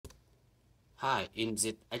Hi, in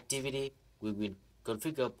this activity, we will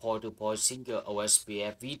configure point-to-point single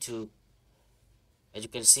OSPFv2. As you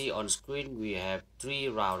can see on screen, we have 3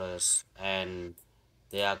 routers and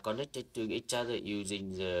they are connected to each other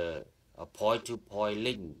using the point-to-point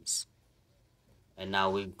links. And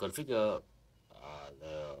now we configure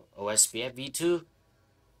the OSPFv2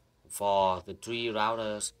 for the 3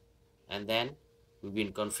 routers, and then we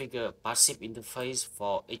will configure passive interface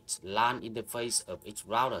for each LAN interface of each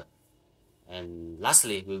router. And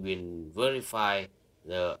lastly, we will verify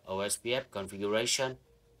the OSPF configuration.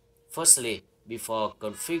 Firstly, before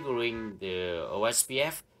configuring the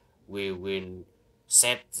OSPF, we will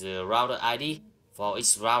set the router ID for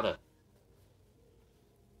each router.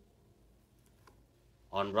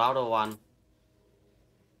 On router 1,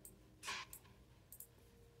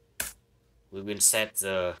 we will set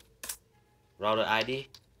the router ID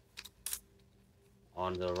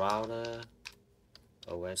on the router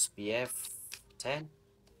OSPF 10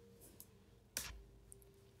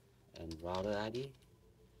 and router ID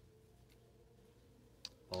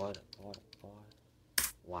port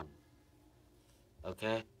 1.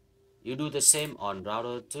 Okay, you do the same on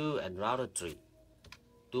router 2 and router 3.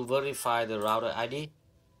 To verify the router ID,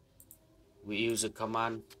 we use the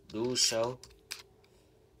command do show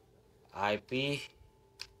IP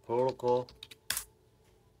protocol,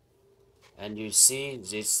 and you see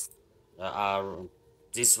this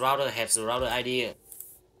this router has the router ID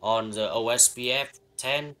on the OSPF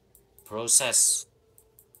 10 process.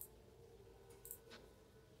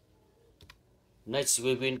 Next,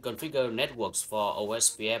 we will configure networks for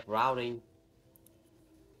OSPF routing.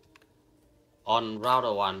 On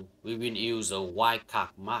router 1, we will use a wildcard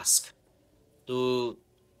mask. To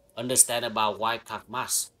understand about wildcard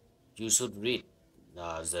mask, you should read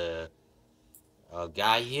the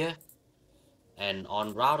guide here. And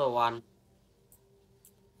on router 1,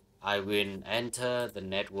 I will enter the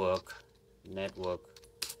network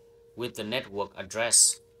with the network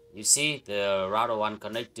address. You see the router 1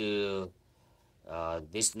 connect to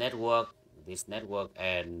this network,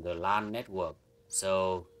 and the LAN network.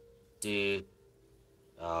 So to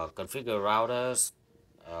configure routers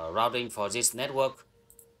routing for this network,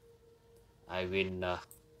 I will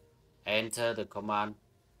enter the command.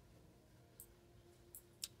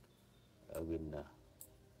 I will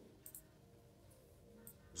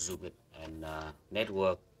zoom it, and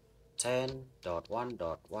network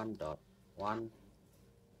 10.1.1.1,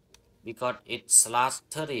 because it's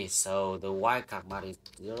 /30, so the wildcard mask is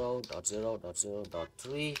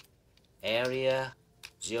 0.0.0.3 area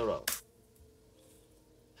 0,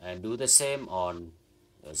 and do the same on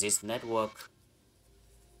this network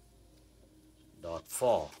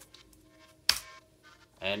 .4.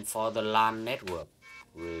 And for the LAN network,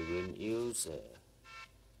 we will use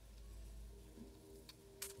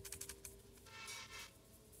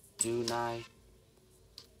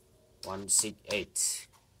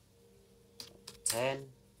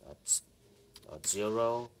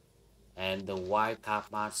 29168.10.0, and the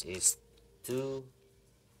wildcard mask is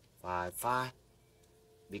 255,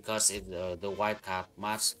 because the wildcard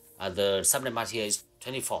mask, the subnet mask here is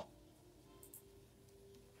 24.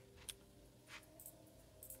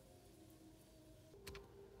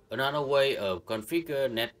 Another way of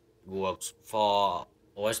configure networks for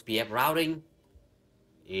OSPF routing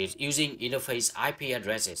is using interface IP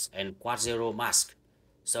addresses and quad 0 mask.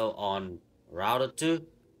 So on router 2,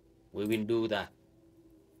 we will do that.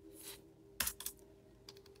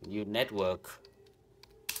 New network,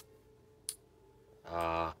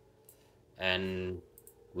 and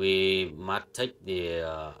we must take the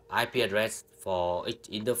IP address for each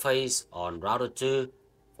interface on router 2.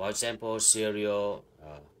 For example, serial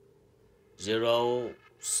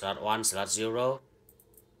 0/1/0,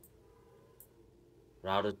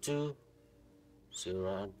 router 2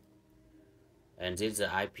 0, and this is the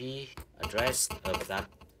IP address of that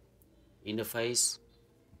interface.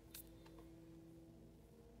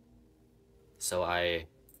 So I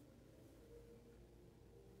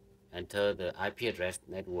enter the IP address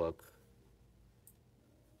network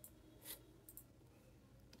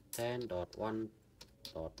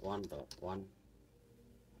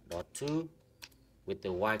 10.1.1.1.2 with the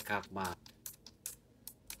wildcard mask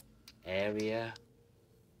area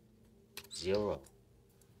 0.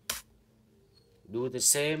 Do the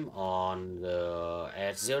same on the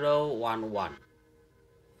at 011.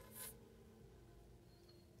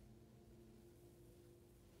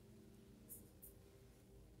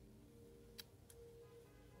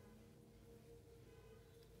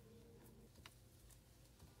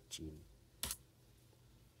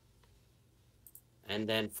 And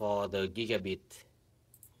then for the gigabit,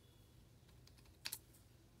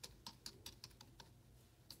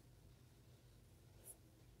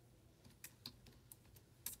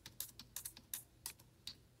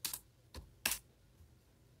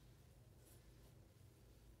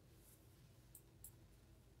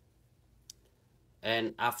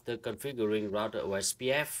 And after configuring router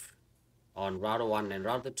OSPF on router 1 and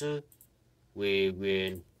router 2, we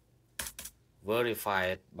will verify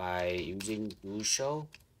it by using do show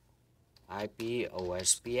IP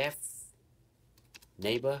OSPF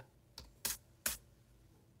neighbor.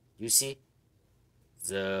 You see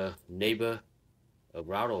the neighbor of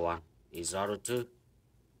router 1 is router 2,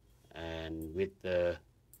 and with the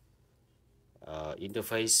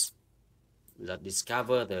interface that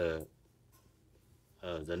discover the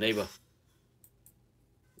neighbor.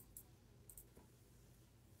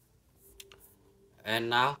 And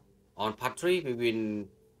now on part 3 we will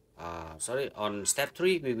on step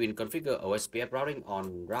 3 we will configure OSPF routing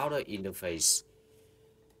on router interface.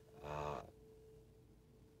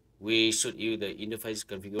 We should use the interface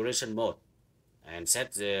configuration mode and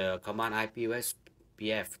set the command IP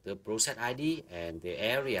OSPF, the process ID and the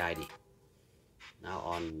area ID. Now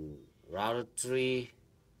on router 3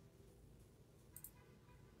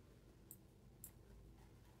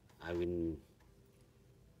 I will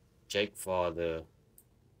check for the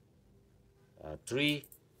 3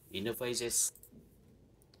 interfaces.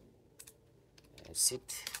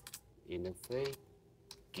 Exit interface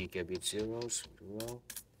gigabit 0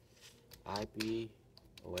 IP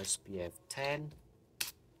OSPF 10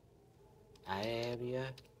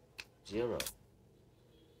 area 0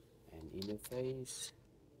 and interface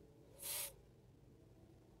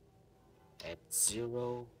at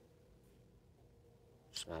 0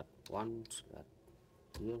 1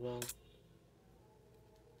 0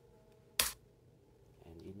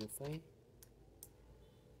 and interface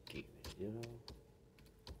gigabit 0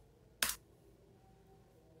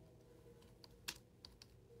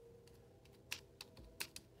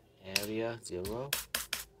 area 0,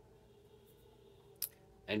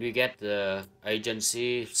 and we get the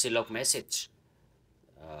agency CLOG message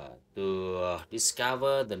to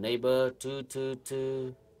discover the neighbor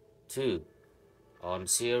 2222 on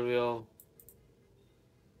serial,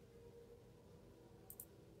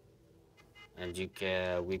 and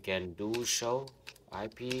we can do show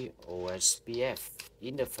IP OSPF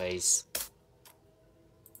interface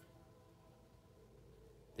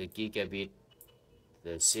the gigabit,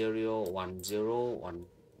 the serial 1010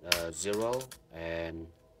 and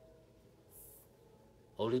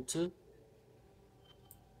only 2.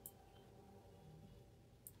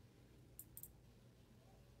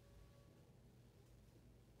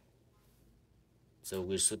 So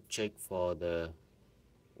we should check for the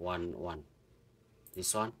 1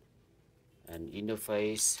 this one, and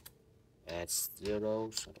interface at 0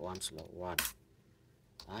 1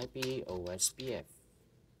 IP OSPF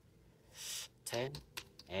 10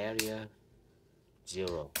 area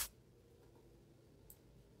 0.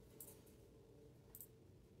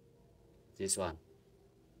 This one,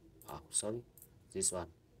 this one,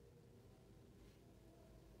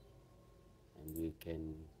 and we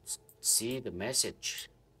can see the message,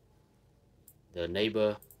 the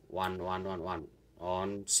neighbor 1111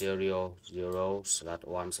 on serial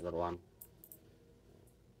 0/1/1,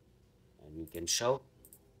 and we can show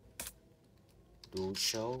do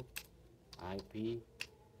show IP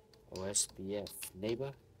OSPF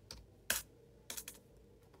neighbor.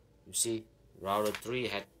 You see router 3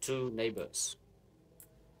 had 2 neighbors.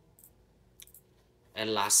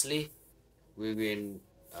 And lastly, we will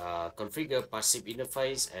configure passive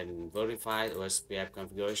interface and verify OSPF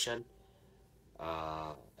configuration.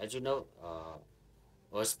 As you know,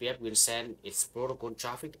 OSPF will send its protocol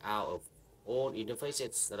traffic out of all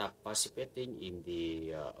interfaces that are participating in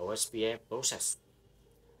the OSPF process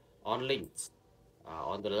on links,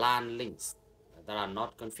 on the LAN links that are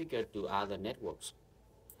not configured to other networks.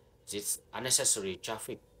 This unnecessary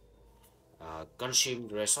traffic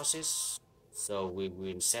consumes resources, so we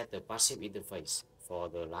will set the passive interface for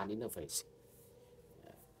the LAN interface.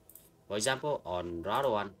 For example, on router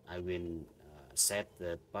 1, I will set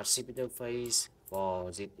the passive interface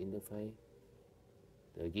for this interface,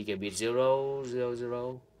 the gigabit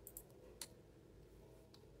 000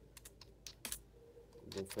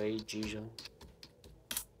 interface 0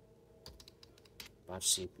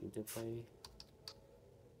 passive interface.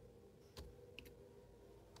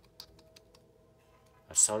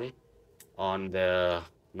 Sorry, on the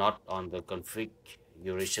not on the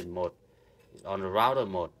configuration mode, it's on the router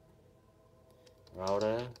mode.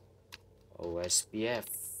 Router OSPF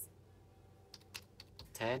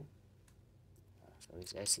 10. So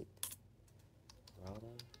it's exit.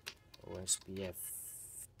 Router OSPF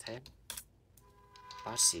 10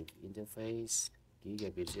 passive interface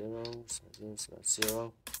gigabit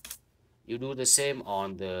 0/0. You do the same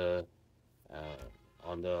on the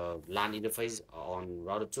LAN interface on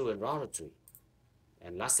router 2 and router 3.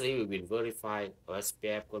 And lastly, we will verify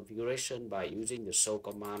OSPF configuration by using the show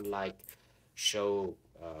command like show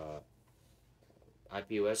IP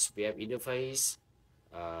OSPF interface,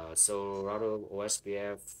 so router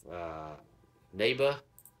OSPF neighbor.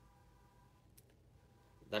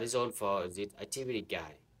 That is all for this activity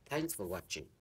guide. Thanks for watching.